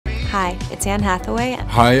Hi, it's Anne Hathaway.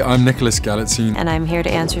 Hi, I'm Nicholas Galitzine. And I'm here to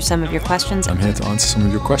answer some of your questions. I'm here to answer some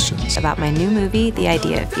of your questions. About my new movie, The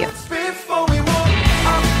Idea of You.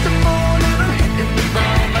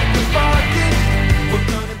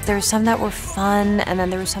 There were some that were fun, and then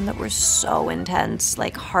there were some that were so intense,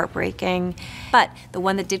 like heartbreaking. But the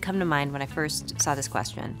one that did come to mind when I first saw this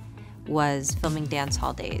question was filming Dance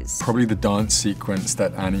Hall Days. Probably the dance sequence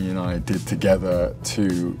that Annie and I did together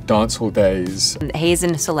to Dance Hall Days. Hayes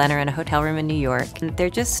and Solène are in a hotel room in New York, and they're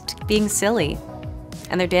just being silly.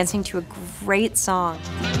 And they're dancing to a great song.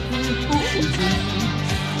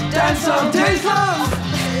 Dance all day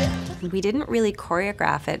long! We didn't really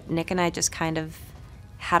choreograph it. Nick and I just kind of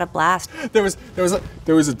had a blast. There was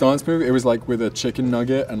a dance move. It was like with a chicken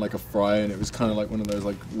nugget and like a fry, and it was kind of like one of those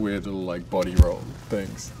like weird little like body roll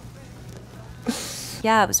things.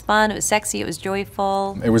 Yeah, it was fun, it was sexy, it was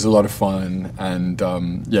joyful. It was a lot of fun, and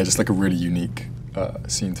yeah, just like a really unique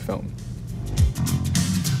scene to film.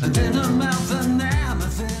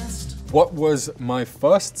 What was my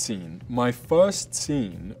first scene? My first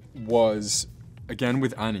scene was, again,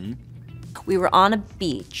 with Annie. We were on a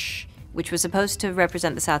beach, which was supposed to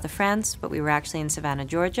represent the south of France, but we were actually in Savannah,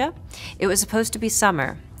 Georgia. It was supposed to be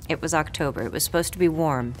summer. It was October. It was supposed to be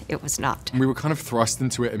warm. It was not. We were kind of thrust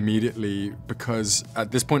into it immediately because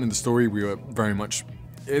at this point in the story, we were very much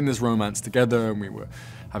in this romance together, and we were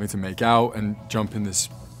having to make out and jump in this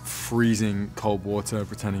freezing cold water,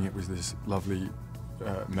 pretending it was this lovely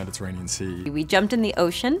Mediterranean Sea. We jumped in the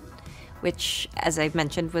ocean, which, as I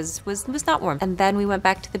mentioned, was not warm. And then we went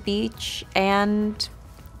back to the beach, and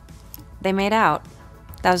they made out.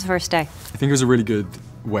 That was the first day. I think it was a really good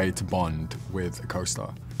way to bond with a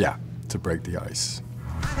co-star. Yeah, to break the ice.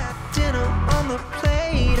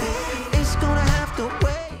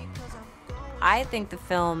 I think the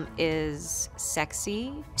film is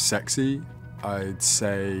sexy. Sexy, I'd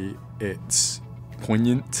say it's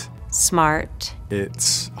poignant. Smart.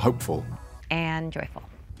 It's hopeful. And joyful.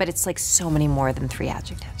 But it's like so many more than 3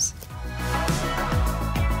 adjectives.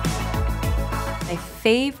 My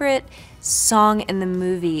favorite song in the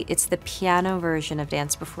movie, it's the piano version of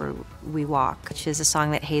Dance Before We Walk, which is a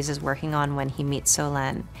song that Hayes is working on when he meets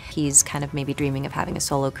Solène. He's kind of maybe dreaming of having a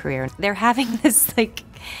solo career. They're having this like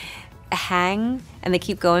hang, and they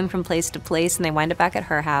keep going from place to place, and they wind up back at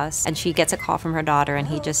her house, and she gets a call from her daughter, and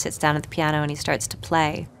he just sits down at the piano and he starts to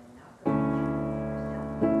play.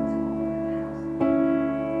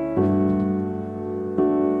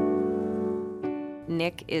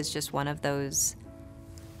 Nick is just one of those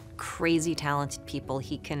crazy talented people.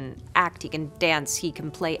 He can act, he can dance, he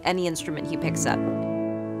can play any instrument he picks up.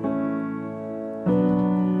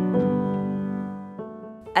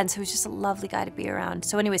 And so he's just a lovely guy to be around.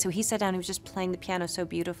 So anyway, so he sat down, he was just playing the piano so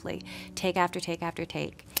beautifully, take after take after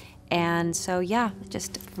take. And so yeah,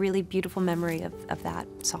 just a really beautiful memory of that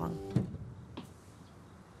song.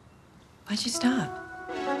 Why'd you stop?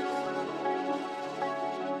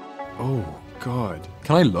 Oh, God.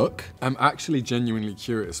 Can I look? I'm actually genuinely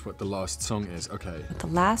curious what the last song is. Okay. The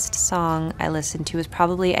last song I listened to was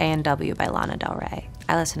probably A&W by Lana Del Rey.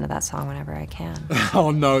 I listen to that song whenever I can.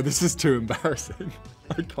 Oh no, this is too embarrassing.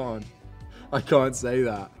 I can't say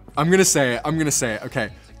that. I'm gonna say it,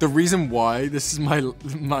 okay. The reason why this is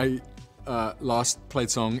my last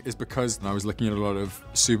played song is because I was looking at a lot of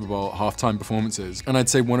Super Bowl halftime performances, and I'd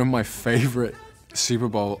say one of my favorite Super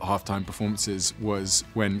Bowl halftime performances was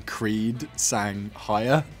when Creed sang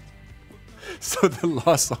Higher. So the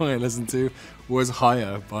last song I listened to was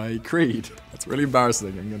Higher by Creed. That's really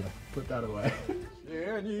embarrassing. I'm gonna put that away.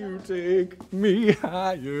 Can you take me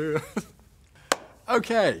higher?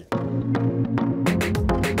 Okay.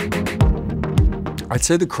 I'd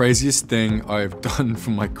say the craziest thing I've done for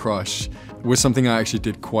my crush was something I actually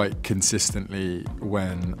did quite consistently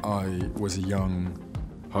when I was a young,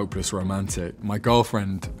 hopeless romantic. My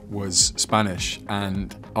girlfriend was Spanish,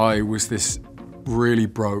 and I was this really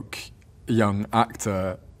broke young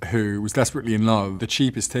actor who was desperately in love. The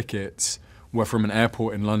cheapest tickets were from an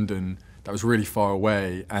airport in London that was really far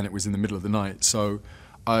away, and it was in the middle of the night. So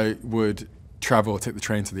I would take the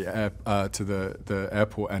train to the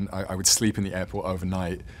airport, and I would sleep in the airport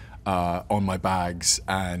overnight on my bags,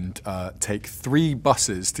 and take 3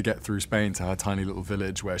 buses to get through Spain to her tiny little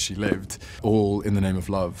village where she lived, all in the name of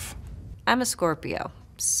love. I'm a Scorpio,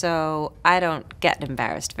 so I don't get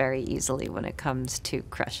embarrassed very easily when it comes to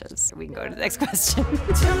crushes. We can go to the next question.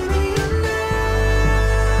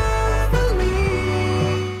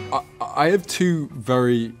 I have 2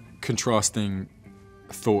 very contrasting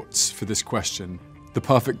thoughts for this question. The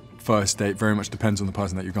perfect first date very much depends on the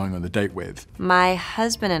person that you're going on the date with. My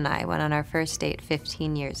husband and I went on our first date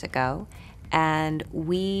 15 years ago, and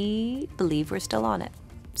we believe we're still on it.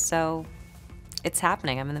 So it's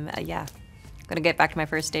happening. I'm in the, yeah. I'm gonna get back to my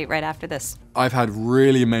first date right after this. I've had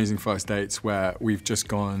really amazing first dates where we've just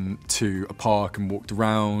gone to a park and walked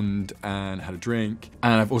around and had a drink.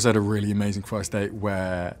 And I've also had a really amazing first date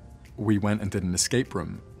where we went and did an escape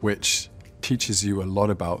room, which teaches you a lot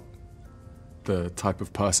about the type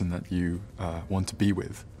of person that you want to be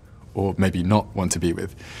with, or maybe not want to be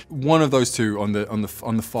with. One of those two on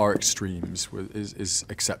the far extremes is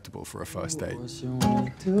acceptable for a first date.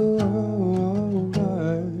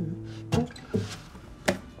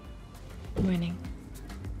 Morning.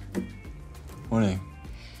 Morning.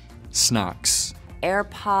 Snacks.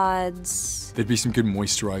 AirPods. There'd be some good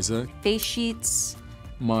moisturizer. Face sheets.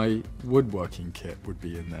 My woodworking kit would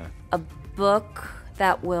be in there. A book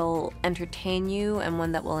that will entertain you and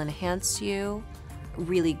one that will enhance you.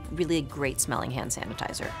 Really, really great smelling hand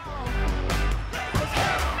sanitizer.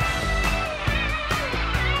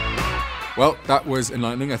 Well, that was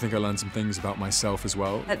enlightening. I think I learned some things about myself as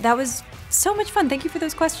well. That was so much fun. Thank you for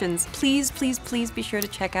those questions. Please, please, please be sure to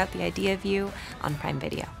check out The Idea of You on Prime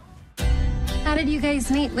Video. How did you guys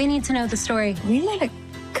meet? We need to know the story. We met at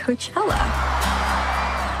Coachella.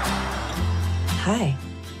 Hi.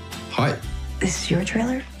 Hi. This is your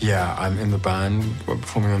trailer? Yeah, I'm in the band. We're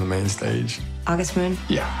performing on the main stage. August Moon?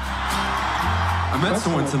 Yeah. I met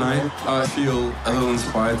someone tonight. I feel a little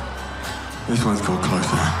inspired. This one's called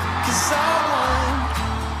Closer.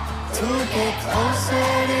 To get closer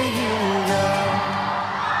to you, girl.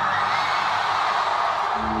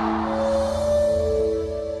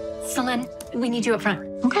 Solène, we need you up front.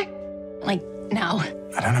 Okay. Like, now.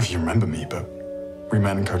 I don't know if you remember me, but we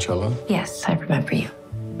met in Coachella. Yes, I remember you.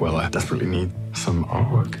 Well, I desperately need some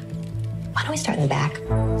artwork. Why don't we start in the back?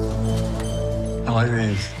 I like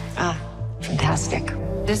these. Ah, fantastic.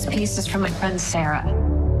 This piece is from my friend Sarah.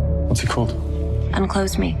 What's it called?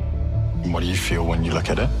 Unclose me. And what do you feel when you look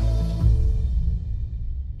at it?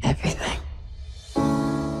 Everything.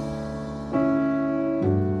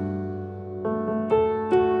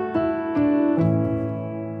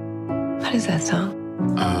 What is that song?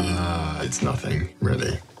 It's nothing,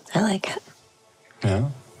 really. I like it. Yeah?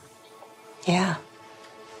 Yeah.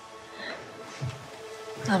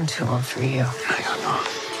 I'm too old for you. Hang on, no.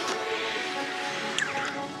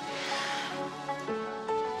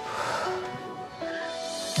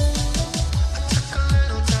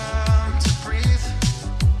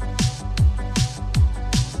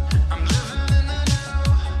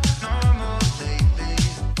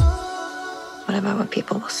 What about what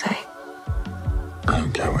people will say? I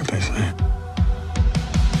don't care what they say.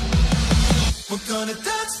 We're gonna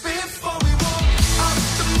dance before we walk up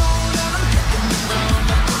the moon, and I'm hitting the ground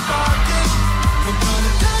like a rocket. We're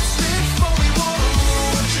gonna dance before we walk.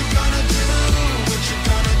 What you gonna do? What you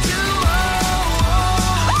gonna do?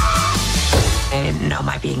 I didn't know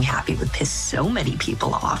my being happy would piss so many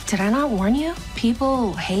people off. Did I not warn you?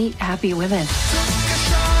 People hate happy women. Took a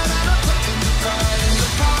shot and I put it right in the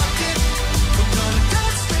pocket. We're gonna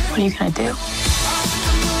dance before What are you gonna do? up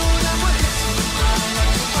the moon, and we're hitting the ground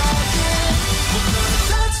like a rocket. We're gonna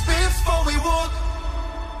dance before we walk.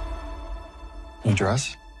 You dress?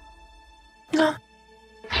 No.